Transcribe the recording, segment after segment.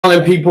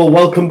Hello, people.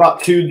 Welcome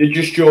back to the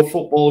Just Joe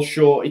Football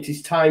Show. It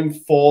is time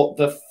for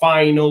the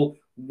final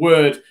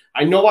word.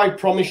 I know I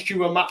promised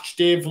you a match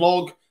day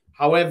vlog.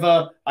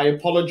 However, I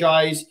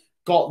apologise.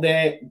 Got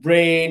there,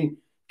 brain.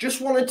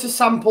 Just wanted to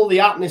sample the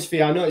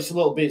atmosphere. I know it's a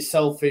little bit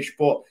selfish,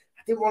 but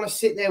I didn't want to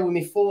sit there with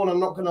my phone. I'm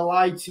not going to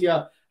lie to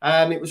you.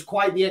 It was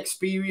quite the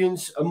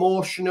experience.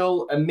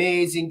 Emotional,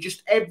 amazing,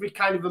 just every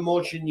kind of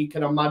emotion you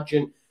can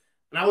imagine.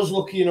 And I was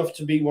lucky enough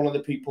to be one of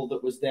the people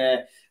that was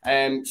there.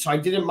 So I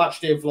didn't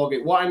match day vlog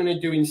it. What I'm going to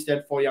do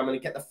instead for you, I'm going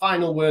to get the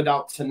final word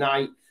out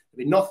tonight. There'll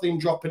be nothing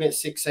dropping at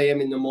 6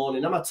 a.m. in the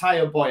morning. I'm a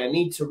tired boy. I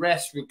need to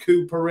rest,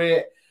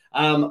 recuperate.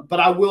 But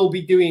I will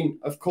be doing,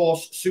 of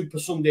course, Super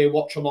Sunday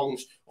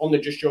watch-alongs on the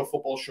Just Joe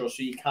Football Show,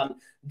 so you can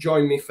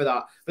join me for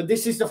that. But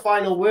this is the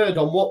final word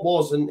on what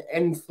was an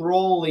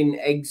enthralling,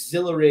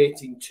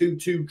 exhilarating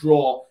 2-2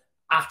 draw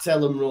at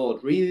Elland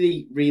Road.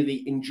 Really,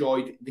 really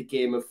enjoyed the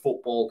game of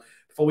football.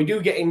 Before we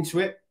do get into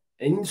it,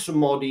 in some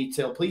more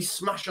detail, please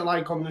smash a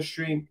like on the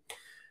stream,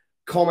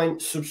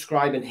 comment,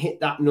 subscribe, and hit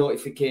that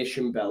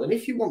notification bell. And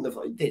if you want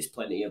there's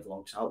plenty of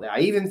vlogs out there.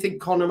 I even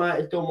think Connor might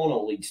have done one,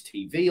 or Leeds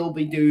TV will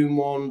be doing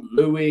one,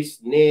 Lewis,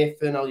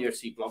 Nathan,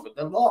 LUFC blogger,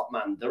 the lot,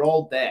 man. They're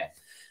all there.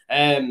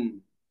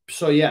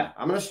 So, yeah,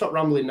 I'm going to stop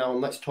rambling now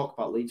and let's talk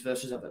about Leeds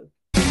versus Everton.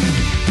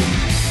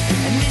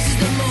 And this is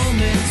the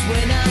moment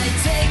when I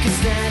take a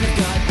stand.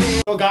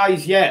 So,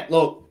 guys, yeah,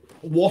 look.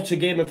 What a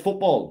game of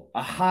football.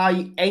 A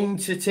high,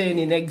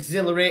 entertaining,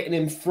 exhilarating,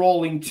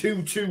 enthralling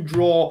 2-2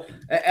 draw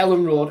at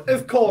Elland Road.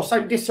 Of course,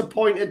 I'm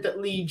disappointed that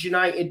Leeds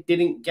United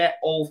didn't get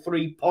all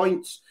 3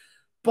 points.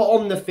 But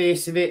on the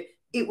face of it,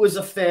 it was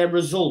a fair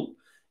result.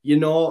 You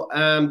know,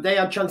 they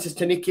had chances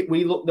to nick it.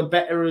 We looked the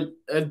better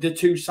of the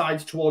two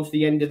sides towards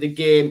the end of the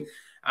game.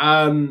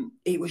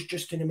 It was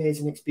just an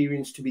amazing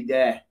experience to be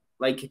there.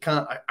 Like,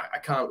 I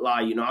can't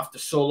lie. You know, after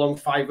so long,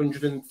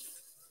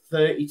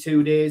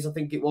 532 days, I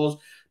think it was,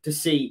 to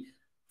see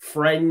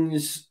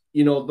friends,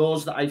 you know,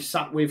 those that I've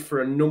sat with for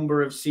a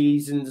number of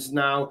seasons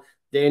now,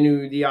 they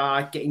know who they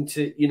are, getting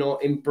to, you know,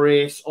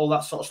 embrace all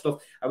that sort of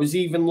stuff. I was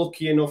even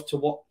lucky enough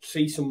to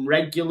see some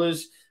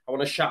regulars. I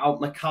want to shout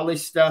out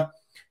McAllister.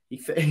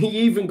 He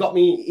even got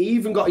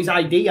his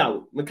ID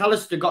out.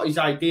 McAllister got his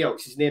ID out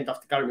because he's named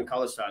after Gary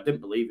McAllister. I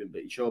didn't believe him,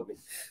 but he showed me.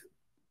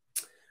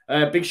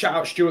 Big shout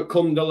out Stuart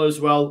Cundle as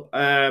well.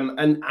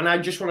 And I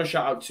just want to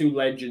shout out 2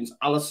 legends,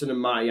 Alisson and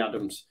Marty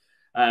Adams.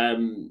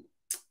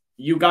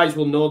 You guys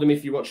will know them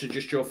if you watch the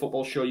Just Joe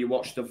Football Show, you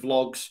watch the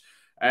vlogs.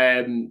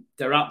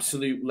 They're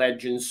absolute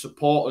legends,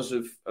 supporters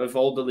of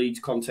all the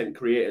Leeds content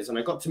creators. And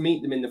I got to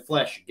meet them in the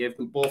flesh. I gave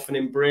them both an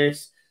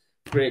embrace.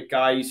 Great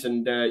guys.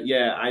 And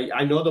yeah,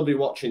 I know they'll be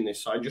watching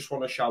this, so I just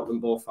want to shout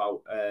them both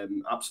out.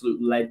 Absolute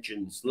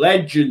legends.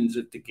 Legends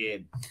of the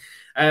game.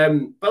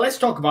 But let's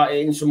talk about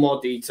it in some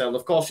more detail.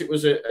 Of course, it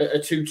was a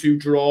 2-2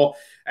 draw.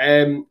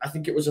 I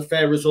think it was a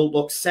fair result.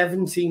 Look,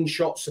 17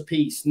 shots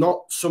apiece.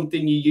 Not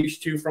something you're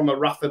used to from a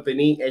Rafa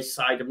Benitez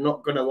side. I'm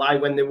not going to lie.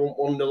 When they went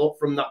 1-0 up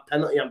from that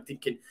penalty, I'm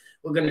thinking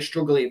we're going to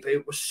struggle here. But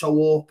it was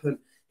so open.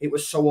 It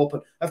was so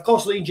open. Of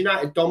course, Leeds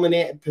United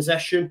dominated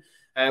possession.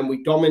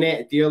 We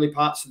dominated the early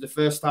parts of the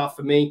first half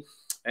for me.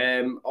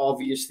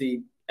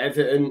 Obviously,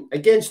 Everton,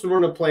 against the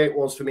run of play it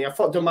was for me. I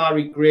thought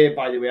Damari Gray,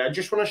 by the way, I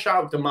just want to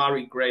shout out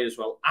Damari Gray as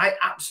well. I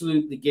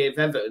absolutely gave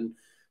Everton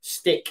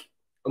stick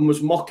and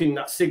was mocking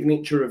that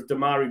signature of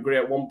Damari Gray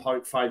at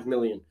 1.5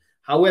 million.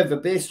 However,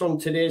 based on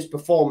today's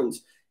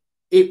performance,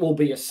 it will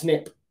be a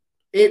snip.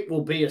 It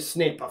will be a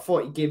snip. I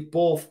thought he gave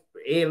both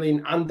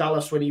Ayling and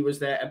Dallas when he was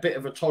there a bit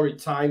of a torrid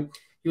time.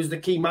 He was the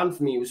key man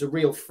for me. He was a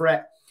real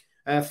threat.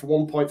 For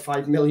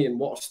 1.5 million,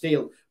 what a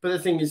steal. But the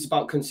thing is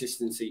about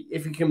consistency.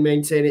 If we can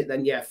maintain it,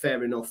 then yeah,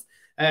 fair enough.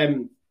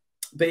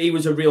 But he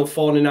was a real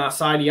thorn in our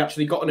side. He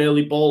actually got an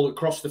early ball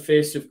across the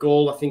face of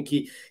goal. I think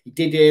he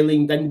did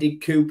Ayling, then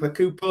did Cooper.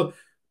 Cooper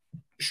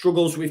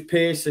struggles with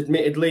pace,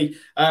 admittedly.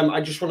 I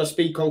just want to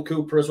speak on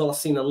Cooper as well. I've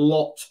seen a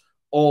lot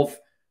of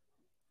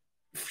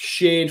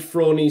shade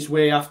thrown his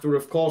way after,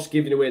 of course,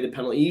 giving away the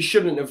penalty. He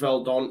shouldn't have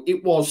held on.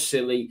 It was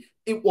silly.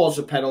 It was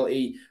a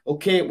penalty.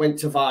 Okay, it went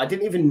to VAR. I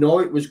didn't even know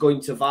it was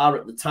going to VAR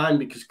at the time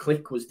because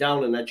Click was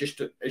down and I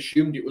just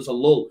assumed it was a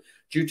lull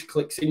due to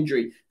Click's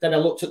injury. Then I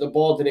looked at the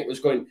board and it was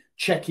going,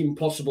 checking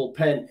possible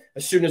pen.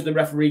 As soon as the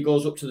referee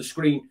goes up to the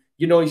screen,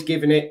 you know he's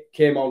giving it,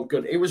 came on,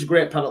 good. It was a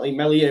great penalty.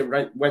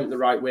 Melier went the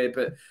right way,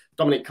 but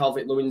Dominic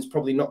Calvert-Lewin's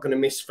probably not going to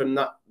miss from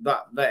that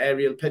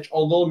area of the pitch,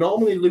 although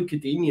normally Luca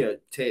Digne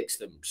takes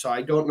them. So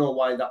I don't know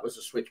why that was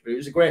a switch, but it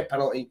was a great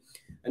penalty.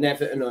 And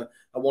Everton a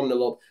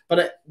 1-0 up.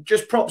 But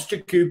just props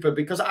to Cooper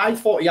because I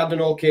thought he had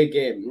an okay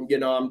game. You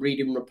know, I'm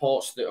reading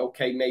reports that,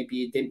 okay, maybe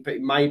he didn't, but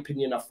in my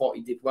opinion, I thought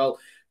he did well.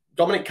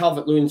 Dominic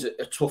Calvert-Lewin's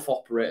a tough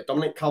operator.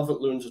 Dominic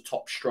Calvert-Lewin's a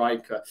top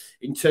striker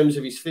in terms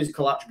of his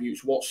physical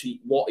attributes,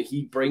 what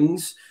he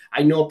brings.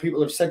 I know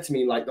people have said to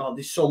me, like, oh,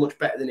 this so much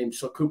better than him,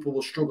 so Cooper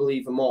will struggle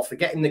even more.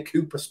 Forgetting that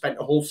Cooper spent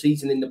a whole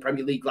season in the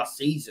Premier League last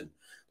season.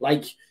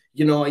 Like,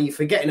 you know, are you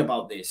forgetting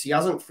about this? He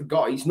hasn't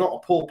forgot. He's not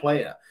a poor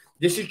player.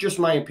 This is just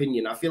my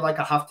opinion. I feel like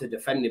I have to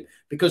defend him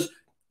because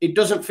it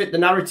doesn't fit the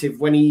narrative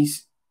when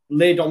he's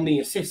laid on the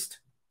assist.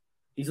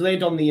 He's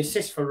laid on the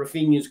assist for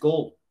Raphinha's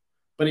goal.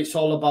 But it's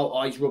all about,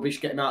 oh, he's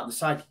rubbish getting out of the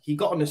side. He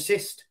got an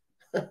assist.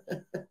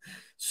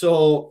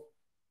 So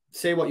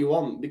say what you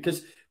want,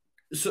 because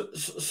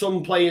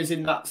some players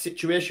in that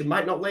situation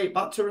might not lay it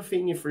back to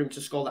Raphinha for him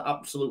to score that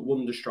absolute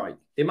wonder strike.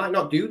 They might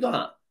not do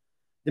that.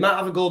 They might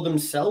have a goal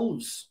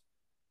themselves.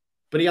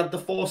 But he had the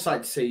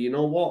foresight to say, you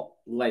know what,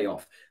 lay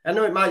off. I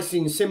know it might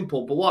seem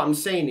simple, but what I'm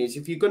saying is,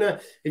 if you're gonna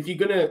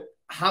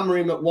hammer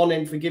him at one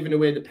end for giving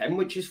away the pen,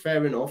 which is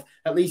fair enough,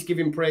 at least give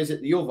him praise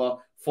at the other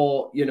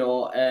for, you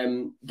know,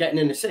 getting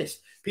an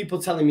assist.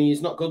 People telling me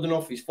he's not good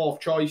enough, he's fourth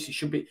choice, he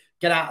should be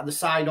get out of the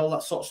side, all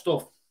that sort of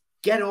stuff.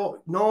 Get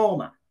up, no,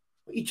 man.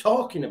 What are you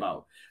talking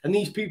about? And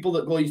these people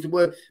that go, he's the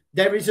word.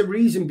 There is a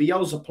reason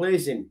Bielsa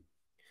plays him.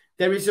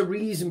 There is a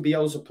reason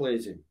Bielsa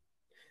plays him.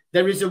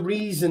 There is a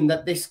reason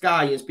that this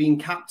guy has been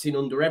captain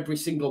under every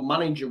single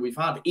manager we've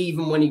had,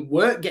 even when he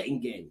weren't getting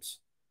games.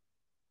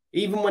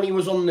 Even when he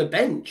was on the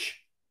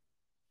bench.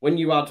 When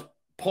you had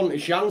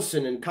Pontus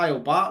Jansson and Kyle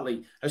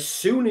Bartley, as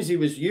soon as he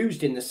was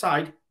used in the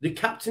side, the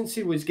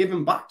captaincy was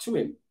given back to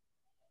him.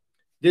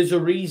 There's a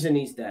reason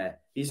he's there.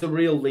 He's a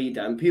real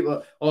leader. And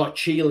people, oh,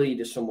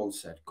 cheerleader, someone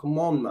said. Come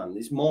on, man.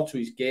 There's more to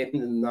his game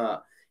than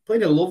that. He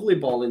played a lovely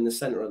ball in the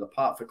centre of the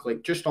park for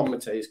Click, just on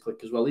Mateus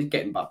Click as well. He's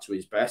getting back to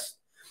his best.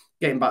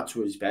 Getting back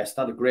to his best.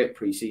 Had a great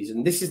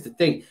pre-season. This is the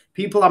thing.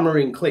 People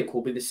hammering Click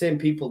will be the same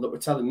people that were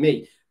telling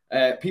me,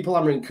 people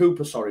hammering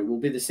Cooper, sorry, will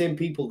be the same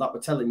people that were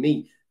telling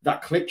me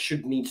that Click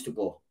needs to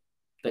go.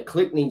 That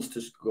Click needs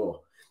to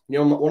go. You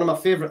know, one of my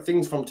favourite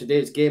things from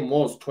today's game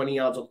was 20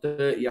 yards or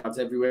 30 yards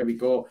everywhere we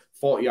go,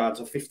 40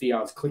 yards or 50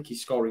 yards, Clicky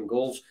scoring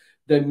goals.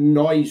 The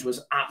noise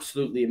was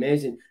absolutely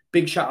amazing.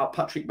 Big shout out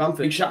Patrick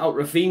Bamford. Big shout out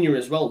Raphinha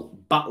as well,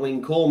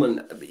 battling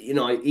Coleman. You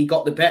know, he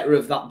got the better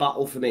of that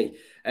battle for me.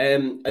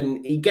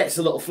 And he gets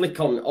a little flick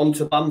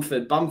onto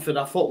Bamford. Bamford,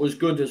 I thought, was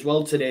good as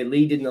well today,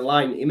 leading the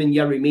line. Him and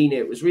Yerry Mina,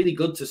 it was really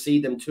good to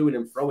see them to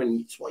and fro.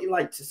 It's what you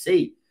like to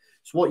see.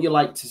 It's what you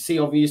like to see.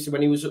 Obviously,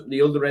 when he was at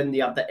the other end, they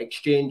had that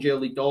exchange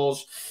early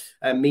doors.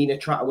 Mina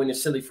tried to win a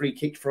silly free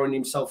kick, throwing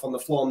himself on the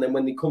floor. And then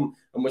when they come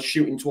and were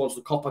shooting towards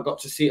the cop, I got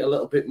to see it a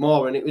little bit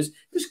more. And it was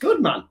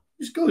good, man. It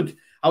was good.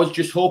 I was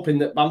just hoping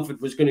that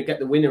Bamford was going to get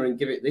the winner and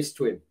give it this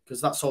to him,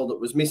 because that's all that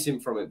was missing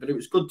from it. But it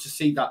was good to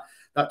see that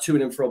to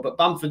and fro. But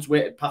Bamford's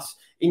weighted pass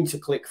into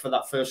Click for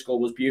that first goal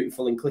was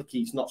beautiful. And Click,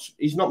 he's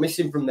not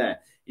missing from there.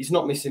 He's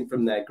not missing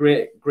from there.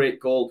 Great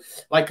goal.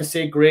 Like I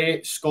say,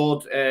 Gray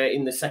scored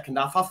in the second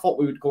half. I thought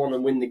we would go on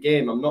and win the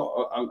game.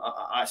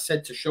 I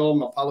said to Sean,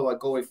 my pal, I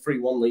go with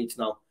 3-1 Leeds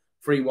now.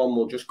 3-1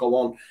 will just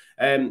go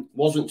on.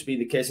 Wasn't to be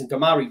the case. And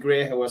Damari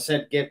Gray, who I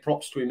said gave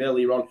props to him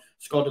earlier on,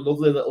 scored a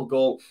lovely little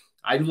goal.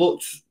 I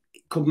looked,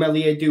 could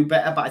Melier do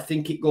better? But I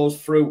think it goes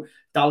through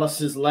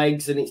Dallas's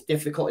legs and it's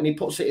difficult. And he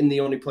puts it in the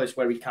only place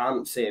where he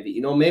can't save it.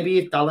 You know, maybe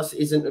if Dallas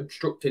isn't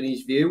obstructing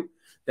his view,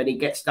 then he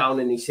gets down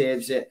and he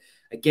saves it.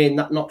 Again,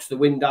 that knocks the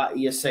wind out of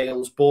your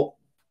sails. But,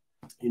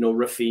 you know,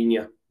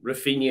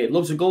 Raphinha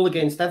loves a goal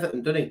against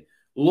Everton, doesn't he?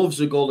 Loves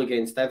a goal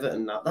against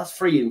Everton. That's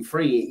free and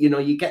free. You know,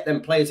 you get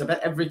them players. I bet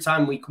every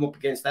time we come up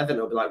against Everton,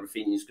 it'll be like,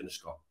 Raphinha's going to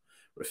score.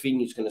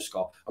 Raphinha's going to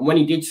score. And when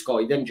he did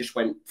score, he then just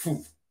went,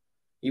 poof.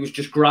 He was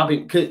just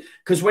grabbing.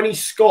 Because when he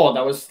scored,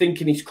 I was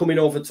thinking he's coming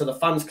over to the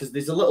fans, because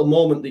there's a little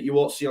moment that you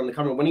won't see on the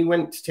camera. When he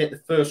went to take the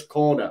first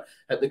corner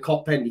at the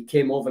Cop end, he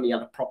came over and he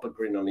had a proper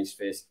grin on his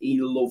face.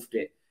 He loved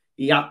it.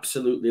 He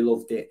absolutely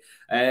loved it.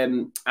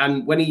 And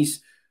when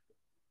he's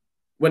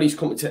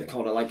coming to the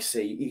corner, like I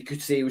say, you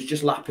could see he was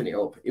just lapping it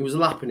up. He was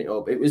lapping it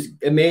up. It was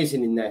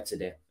amazing in there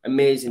today.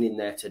 Amazing in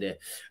there today.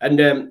 And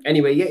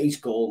anyway, yeah, his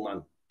goal,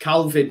 man.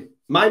 Calvin,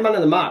 my man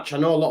of the match. I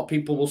know a lot of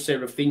people will say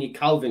Raphinha.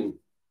 Calvin,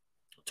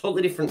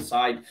 totally different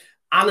side.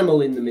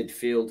 Animal in the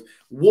midfield.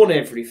 Won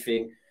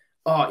everything.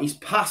 Oh, he's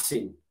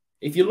passing.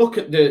 If you look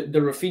at the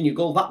Raphinha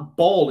goal, that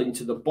ball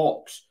into the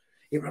box,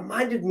 it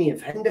reminded me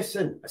of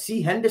Henderson. I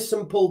see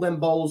Henderson pull them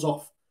balls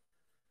off.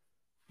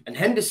 And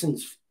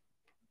Henderson's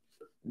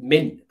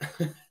mint.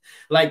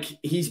 Like,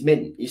 he's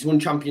mint. He's won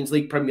Champions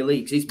League, Premier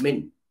Leagues. He's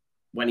mint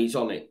when he's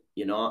on it,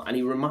 you know. And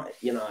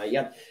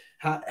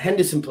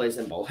Henderson plays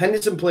them ball.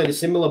 Henderson played a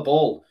similar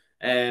ball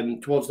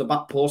towards the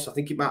back post. I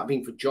think it might have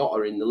been for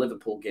Jota in the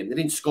Liverpool game. They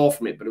didn't score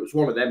from it, but it was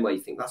one of them where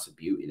you think that's a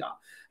beauty, that.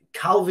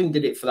 Calvin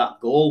did it for that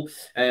goal.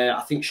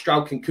 I think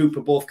Strauch and Cooper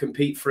both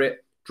compete for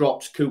it.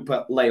 Drops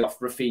Cooper, lay off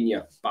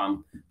Raphinha,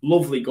 bam.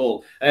 Lovely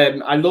goal.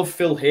 I love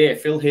Phil Hay.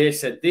 Phil Hay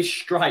said this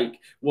strike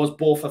was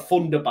both a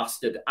thunder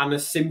bastard and a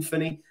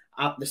symphony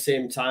at the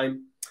same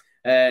time.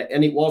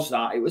 And it was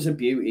that. It was a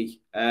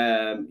beauty.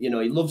 You know,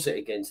 he loves it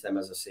against them,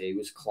 as I say. He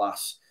was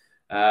class.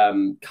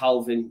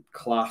 Calvin,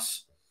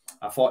 class.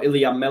 I thought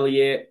Ilya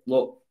Melier,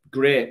 look,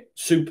 great.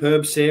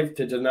 Superb save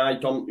to deny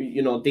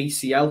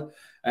DCL.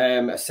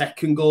 A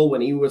second goal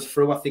when he was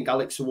through. I think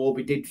Alex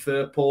Iwobi did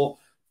Firpo.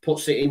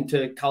 Puts it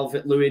into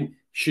Calvert-Lewin,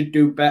 should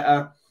do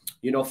better.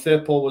 You know,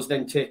 Firpo was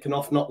then taken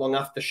off not long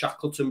after.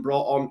 Shackleton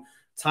brought on.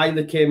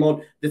 Tyler came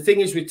on. The thing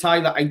is with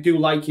Tyler, I do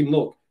like him.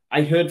 Look,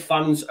 I heard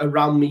fans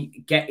around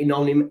me getting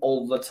on him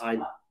all the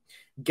time.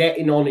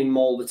 getting on him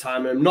all the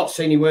time. And I'm not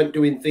saying he weren't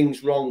doing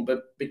things wrong,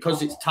 but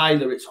because it's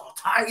Tyler, it's, oh,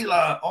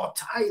 Tyler, oh,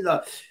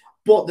 Tyler.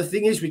 But the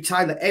thing is with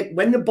Tyler,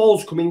 when the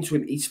balls come into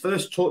him, his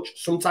first touch,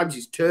 sometimes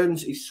his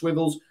turns, his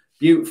swivels,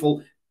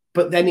 beautiful.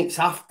 But then it's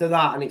after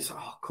that, and it's,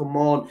 oh, come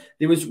on.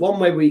 There was one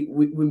where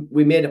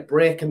we made a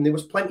break, and there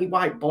was plenty of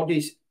white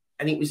bodies,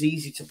 and it was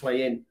easy to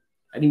play in.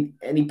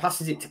 And he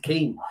passes it to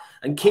Keane.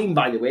 And Keane,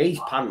 by the way, he's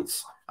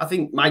pants. I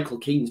think Michael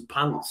Keane's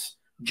pants,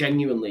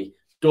 genuinely.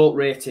 Don't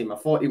rate him. I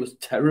thought he was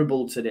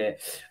terrible today.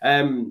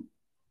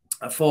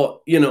 I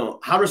thought, you know,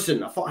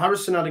 Harrison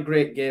had a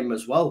great game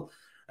as well.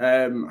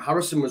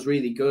 Harrison was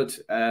really good.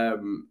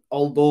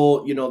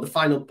 Although, you know, the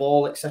final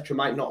ball, etc.,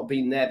 might not have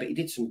been there, but he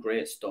did some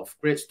great stuff.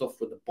 Great stuff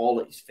with the ball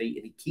at his feet,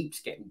 and he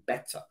keeps getting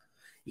better.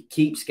 He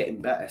keeps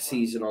getting better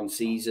season on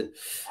season.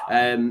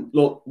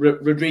 Look,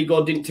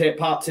 Rodrigo didn't take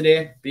part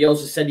today.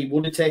 Bielsa said he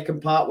would have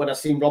taken part. When I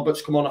seen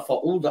Roberts come on, I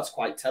thought, oh, that's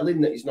quite telling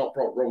that he's not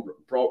brought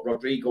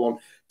Rodrigo on.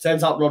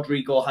 Turns out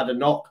Rodrigo had a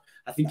knock.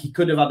 I think he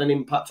could have had an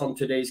impact on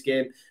today's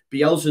game.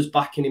 Bielsa's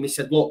backing him. He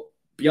said, look,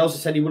 Bielsa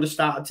said he would have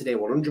started today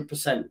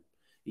 100%.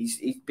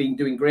 He's been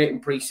doing great in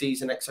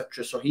pre-season,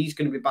 etc. So he's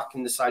going to be back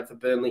in the side for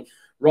Burnley.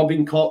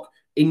 Robin Koch,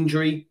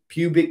 injury,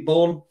 pubic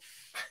bone.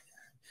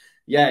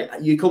 Yeah,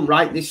 you couldn't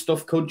write this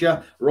stuff, could you?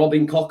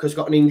 Robin Koch has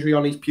got an injury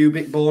on his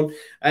pubic bone.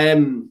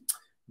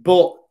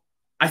 But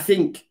I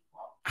think,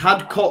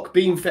 had Koch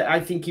been fit, I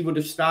think he would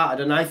have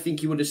started. And I think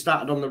he would have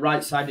started on the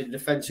right side of the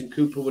defence, and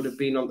Cooper would have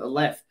been on the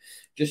left,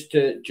 just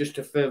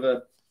to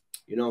further,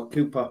 you know,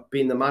 Cooper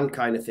being the man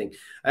kind of thing.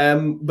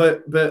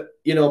 But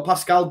you know,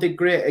 Pascal did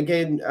great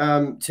again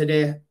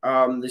today.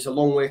 There's a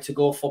long way to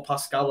go for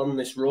Pascal on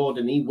this road,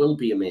 and he will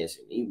be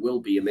amazing. He will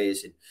be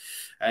amazing.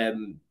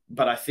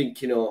 But I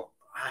think, you know,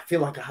 I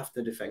feel like I have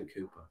to defend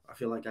Cooper. I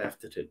feel like I have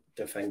to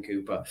defend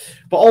Cooper.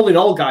 But all in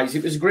all, guys,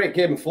 it was a great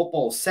game of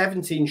football.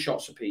 17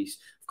 shots apiece.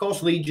 Of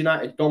course, Leeds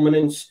United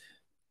dominance.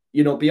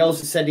 You know,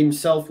 Bielsa said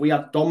himself, we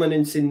had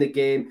dominance in the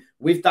game.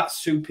 With that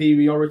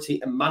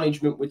superiority and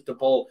management with the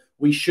ball,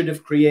 we should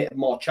have created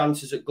more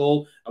chances at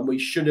goal, and we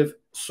should have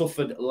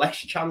suffered less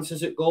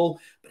chances at goal.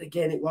 But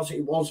again, it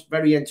was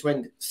very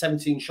end-to-end.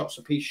 17 shots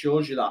apiece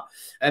shows you that.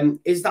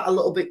 Is that a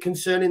little bit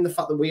concerning, the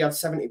fact that we had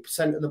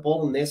 70% of the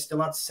ball and they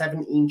still had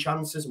 17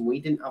 chances and we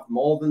didn't have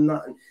more than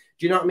that? And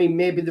do you know what I mean?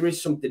 Maybe there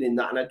is something in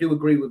that. And I do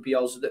agree with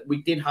Bielsa that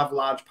we did have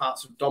large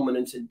parts of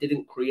dominance and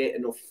didn't create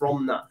enough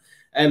from that.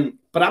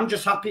 But I'm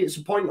just happy it's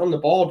a point on the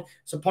board.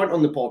 It's a point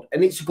on the board,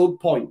 and it's a good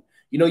point.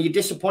 You know, you're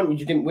disappointed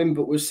you didn't win,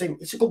 but we're saying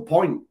it's a good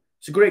point.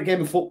 It's a great game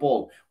of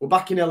football. We're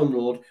back in Elland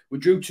Road. We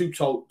drew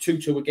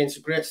 2-2 against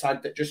a great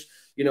side that just,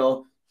 you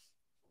know,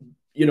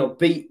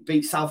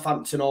 beat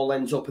Southampton all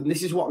ends up. And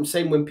this is what I'm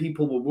saying when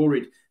people were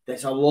worried.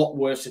 There's a lot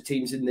worse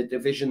teams in the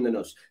division than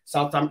us.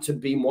 Southampton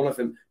being one of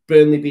them,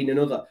 Burnley being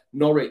another,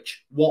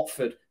 Norwich,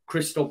 Watford,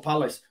 Crystal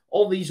Palace,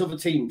 all these other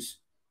teams,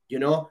 you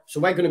know. So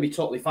we're going to be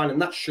totally fine.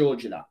 And that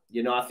showed you that.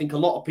 You know, I think a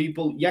lot of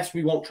people, yes,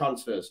 we want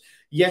transfers.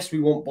 Yes,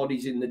 we want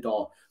bodies in the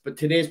door. But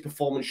today's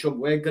performance showed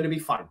we're going to be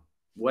fine.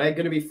 We're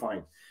going to be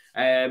fine.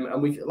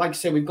 And we, like I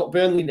say, we've got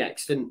Burnley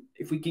next. And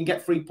if we can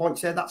get 3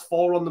 points there, that's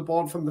 4 on the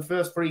board from the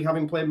first 3,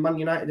 having played Man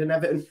United and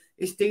Everton.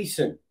 It's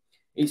decent.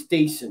 It's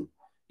decent,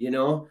 you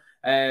know.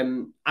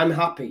 I'm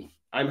happy.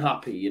 I'm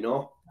happy, you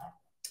know.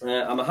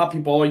 I'm a happy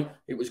boy.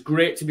 It was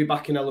great to be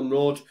back in Elland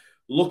Road.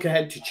 Look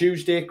ahead to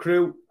Tuesday,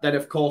 crew. Then,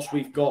 of course,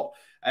 we've got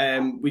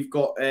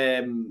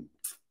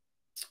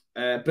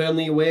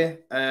Burnley away,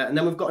 and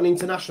then we've got an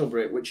international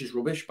break, which is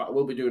rubbish, but I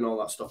will be doing all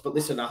that stuff. But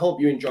listen, I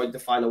hope you enjoyed the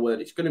final word.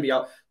 It's going to be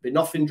out. There'll be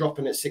nothing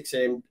dropping at 6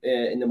 a.m.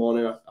 In the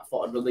morning. I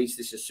thought I'd release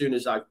this as soon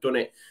as I've done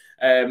it.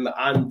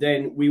 And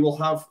then we will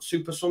have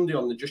Super Sunday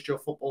on the Just Your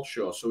Football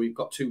show. So we've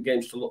got 2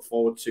 games to look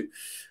forward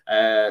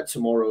to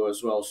tomorrow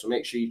as well. So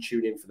make sure you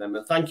tune in for them.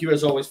 And thank you,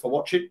 as always, for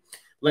watching.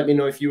 Let me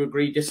know if you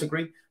agree,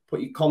 disagree.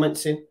 Put your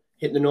comments in.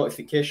 Hit the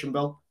notification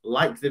bell.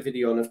 Like the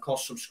video. And, of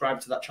course, subscribe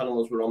to that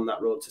channel as we're on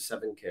that road to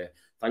 7K.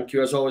 Thank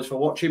you, as always, for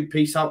watching.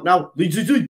 Peace out now. Leeds United.